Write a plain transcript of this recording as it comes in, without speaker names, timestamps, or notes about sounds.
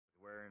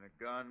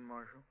gun,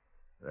 Marshal?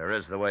 There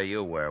is the way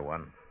you wear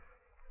one.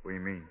 What do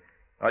you mean?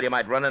 Well, you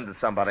might run into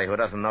somebody who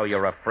doesn't know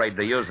you're afraid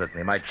to use it, and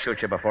he might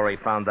shoot you before he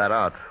found that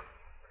out.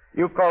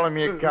 You calling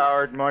me a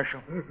coward,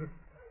 Marshal?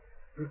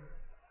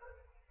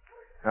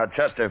 Now,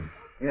 Chester.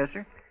 Yes,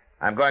 sir?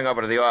 I'm going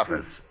over to the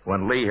office.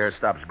 When Lee here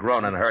stops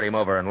groaning, herd him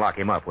over and lock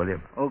him up, will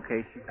you?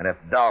 Okay, sir. And if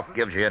Dolph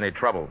gives you any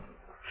trouble,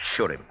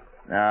 shoot him.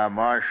 Now,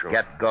 Marshal.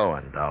 Get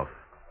going, Dolph.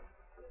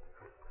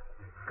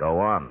 Go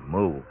on,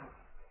 move.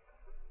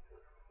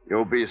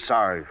 You'll be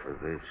sorry for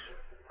this.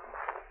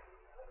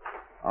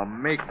 I'll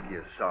make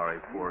you sorry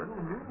for it.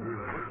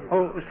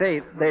 Oh,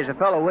 say, there's a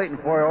fellow waiting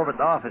for you over at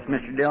the office,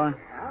 Mr. Dillon.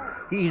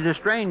 He's a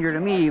stranger to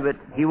me, but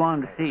he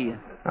wanted to see you.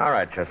 All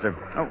right, Chester.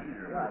 Oh,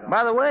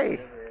 by the way,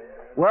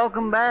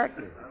 welcome back.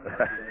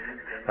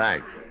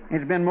 Thanks.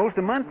 It's been most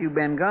a month you've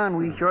been gone.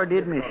 We sure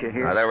did miss you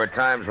here. Now, there were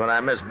times when I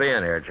missed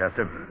being here,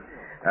 Chester.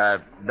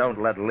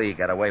 Don't let Lee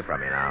get away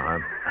from you now,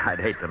 huh? I'd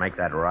hate to make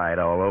that ride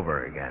all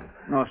over again.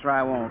 No, sir,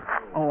 I won't.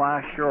 Oh,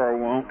 I sure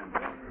won't.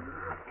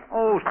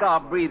 Oh,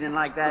 stop breathing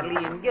like that,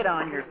 Lee, and get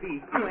on your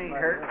feet. You ain't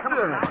hurt. Come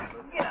on.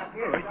 Get up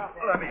here.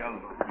 Let me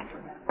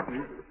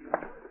alone.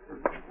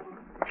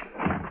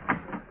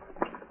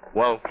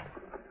 Well...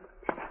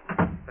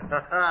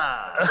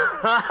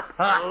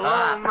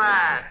 Hello,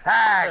 Matt.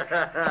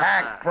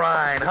 Hack,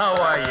 Prine. How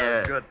are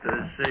you? Good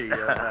to see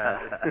you,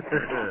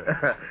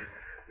 Matt.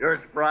 You're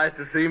surprised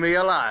to see me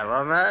alive,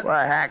 huh, Matt?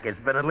 Why, Hack, it's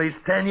been at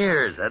least 10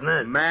 years, hasn't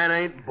it? Man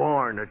ain't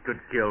born that could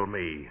kill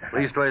me.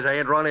 Leastways, I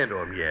ain't run into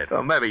him yet.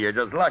 Well, maybe you're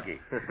just lucky.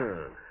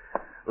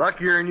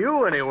 Luckier than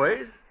you,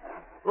 anyways.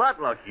 A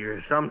lot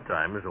luckier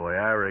sometimes, the way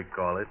I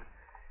recall it.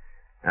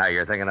 Now,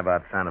 you're thinking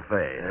about Santa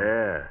Fe. Huh?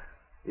 Yeah.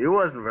 You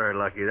wasn't very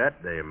lucky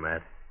that day,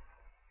 Matt.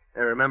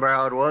 Hey, remember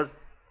how it was?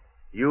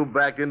 You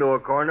backed into a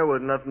corner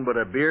with nothing but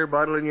a beer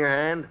bottle in your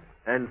hand,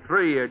 and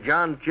 3 of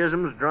John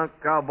Chisholm's drunk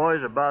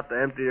cowboys about to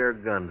empty their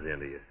guns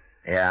into you.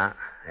 Yeah.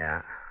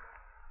 And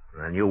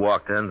then you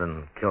walked in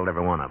and killed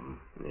every one of them.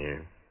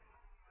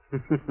 Yeah.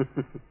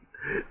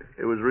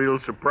 It was real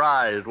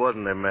surprised,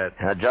 wasn't it, Matt?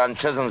 John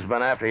Chisholm's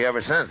been after you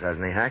ever since,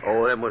 hasn't he, Hack?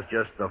 Oh, them was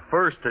just the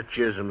first of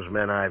Chisholm's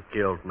men I've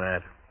killed,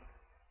 Matt.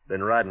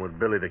 Been riding with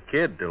Billy the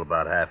Kid till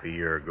about half a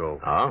year ago.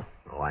 Oh?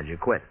 Why'd you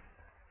quit?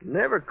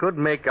 Never could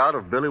make out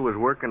if Billy was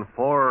working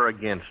for or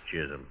against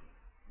Chisholm.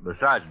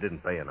 Besides, it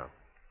didn't pay enough.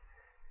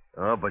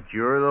 Oh, but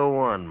you're the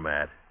one,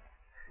 Matt.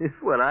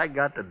 When I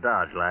got to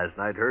Dodge last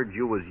night, heard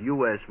you was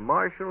U.S.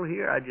 Marshal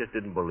here, I just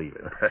didn't believe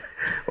it.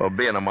 Well,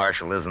 being a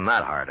marshal isn't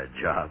that hard a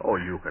job. Oh,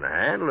 you can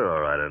handle it,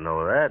 all right, I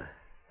know that.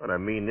 What I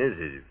mean is,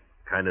 it's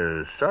kind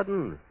of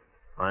sudden.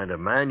 Find a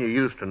man you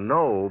used to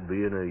know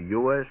being a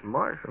U.S.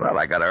 Marshal. Well,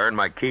 I got to earn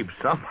my keep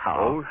somehow.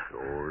 Oh,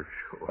 sure.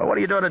 Well, what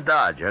are you doing at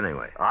Dodge,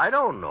 anyway? I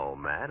don't know,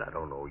 Matt. I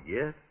don't know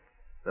yet.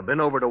 I've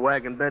been over to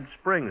Wagon Bed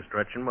Springs,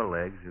 stretching my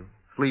legs,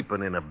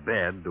 sleeping in a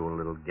bed, doing a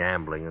little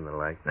gambling and the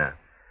like. Yeah.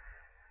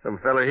 Some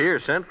fella here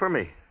sent for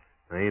me.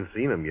 I ain't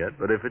seen him yet,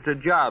 but if it's a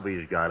job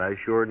he's got, I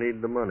sure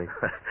need the money.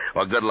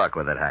 Well, good luck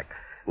with it, Hack.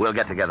 We'll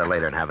get together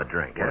later and have a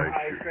drink. All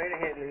right, straight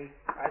ahead, Lee.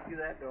 Right through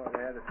that door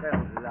there. The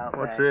fellas is out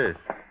What's back. this?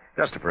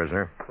 Just a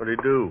prisoner. What'd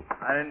he do?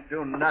 I didn't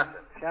do nothing.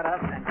 Shut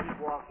up and keep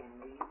walking,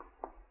 Lee.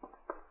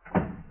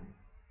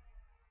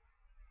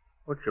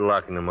 What you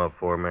locking him up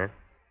for, man?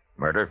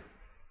 Murder?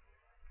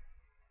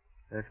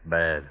 That's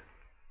bad.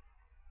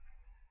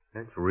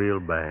 That's real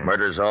bad.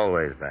 Murder's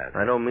always bad.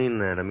 I don't mean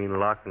that. I mean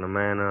locking a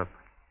man up.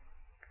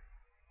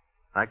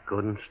 I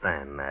couldn't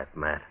stand that,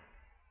 Matt.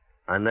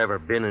 I never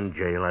been in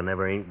jail. I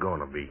never ain't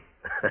gonna be.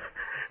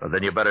 Well,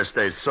 then you better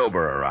stay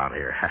sober around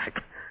here,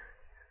 Hack.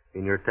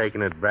 And you're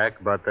taking it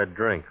back about that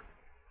drink.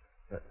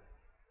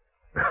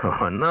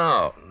 Oh,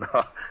 no.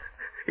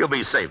 You'll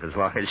be safe as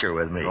long as you're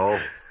with me. Oh.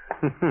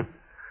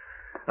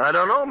 I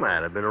don't know,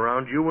 Matt. I've been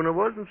around you when it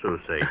wasn't so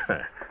safe.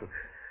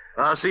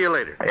 I'll see you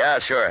later. Yeah,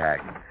 sure,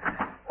 Hack.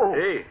 Oh.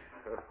 Hey,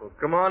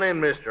 come on in,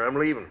 mister. I'm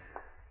leaving.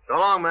 So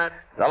long, Matt.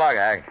 So long,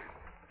 Hack.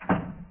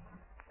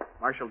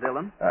 Marshal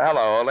Dillon?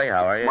 Hello, Ole.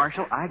 How are you?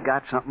 Marshal, I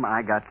got something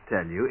I got to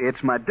tell you.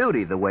 It's my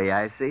duty, the way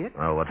I see it.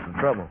 Well, what's the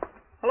trouble?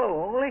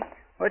 Hello, Ole.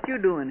 What you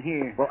doing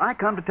here? Well, I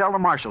come to tell the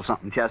Marshal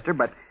something, Chester,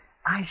 but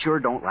I sure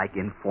don't like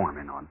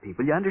informing on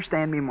people. You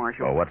understand me,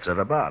 Marshal? Well, what's it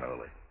about,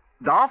 Ole?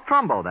 Dolph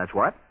Trumbo, that's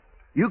what.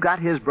 You got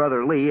his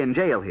brother Lee in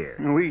jail here.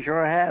 We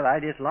sure have. I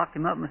just locked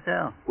him up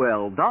myself.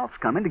 Well, Dolph's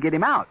coming to get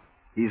him out.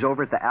 He's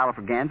over at the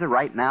Alfraganza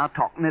right now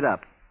talking it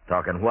up.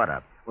 Talking what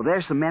up? Well,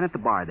 there's some men at the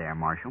bar there,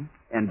 Marshal.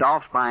 And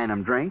Dolph's buying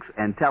them drinks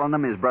and telling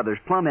them his brother's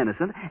plumb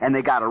innocent, and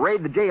they got to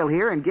raid the jail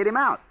here and get him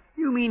out.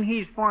 You mean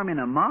he's forming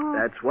a mob?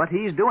 That's what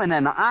he's doing,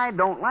 and I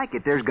don't like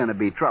it. There's going to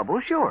be trouble,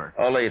 sure.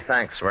 Ole,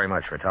 thanks very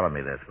much for telling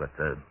me this, but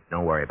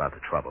don't worry about the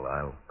trouble.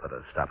 I'll put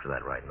a stop to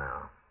that right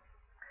now.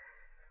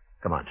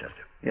 Come on,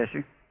 Chester. Yes,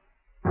 sir.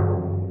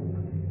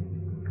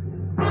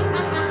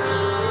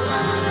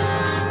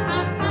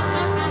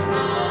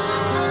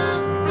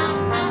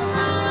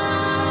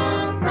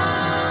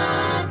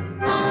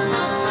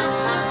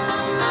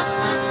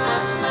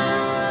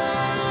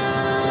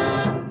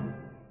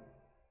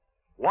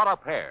 What a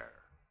pair.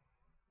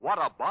 What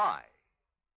a buy.